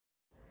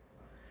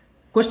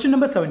Question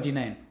number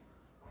 79.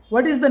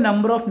 What is the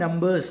number of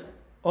numbers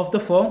of the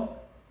form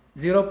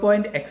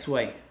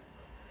 0.xy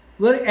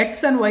where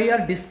x and y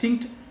are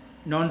distinct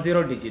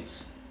non-zero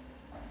digits?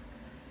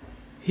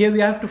 Here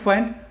we have to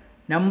find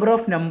number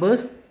of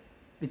numbers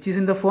which is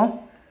in the form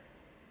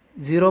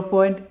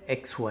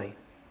 0.xy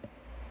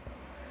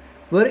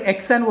where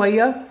x and y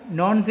are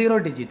non-zero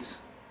digits.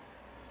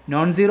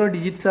 Non-zero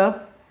digits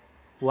are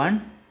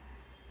 1,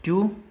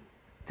 2,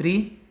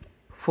 3,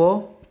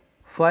 4,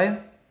 5,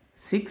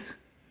 6,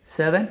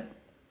 7,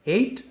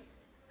 8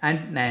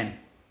 and 9.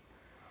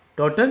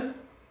 Total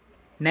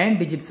 9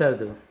 digits are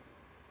there.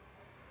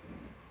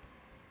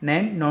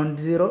 9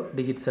 non-zero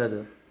digits are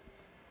there.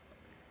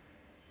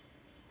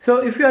 So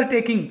if you are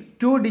taking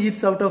 2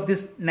 digits out of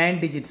this 9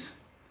 digits,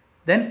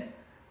 then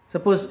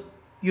suppose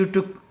you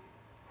took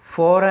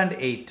 4 and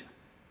 8.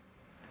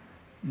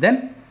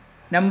 Then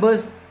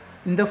numbers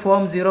in the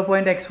form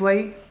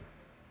 0.xy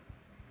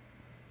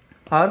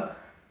are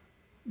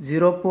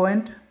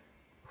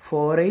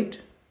 0.48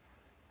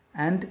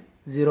 and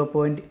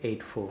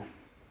 0.84.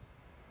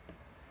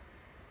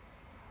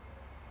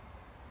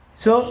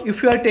 So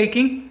if you are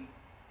taking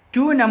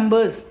 2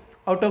 numbers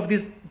out of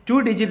this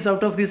 2 digits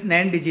out of these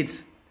 9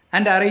 digits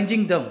and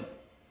arranging them,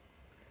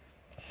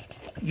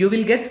 you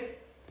will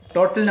get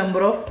total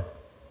number of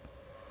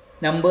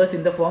numbers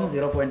in the form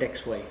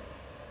 0.xy.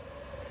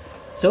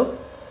 So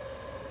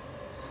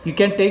you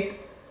can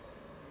take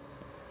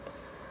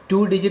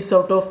 2 digits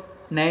out of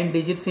 9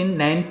 digits in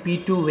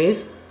 9p2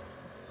 ways,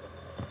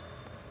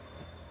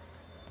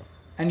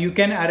 and you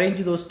can arrange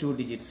those 2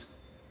 digits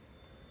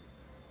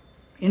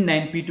in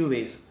 9p2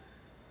 ways.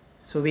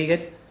 So we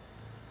get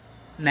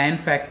 9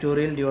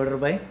 factorial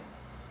divided by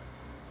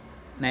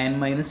 9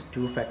 minus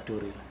 2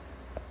 factorial.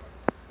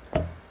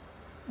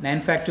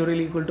 9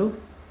 factorial equal to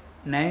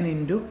 9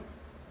 into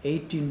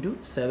 8 into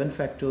 7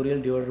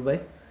 factorial divided by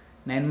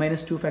 9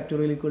 minus 2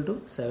 factorial equal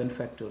to 7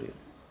 factorial.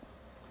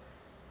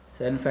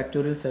 7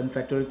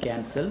 factorial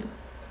cancelled.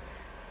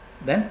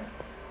 Then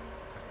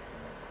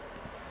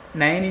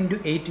 9 into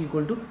 8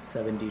 equal to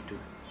 72.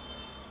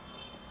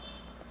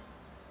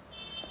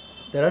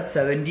 There are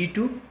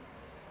 72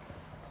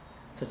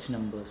 such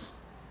numbers.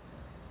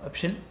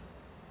 Option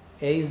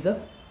A is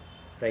the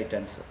right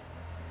answer.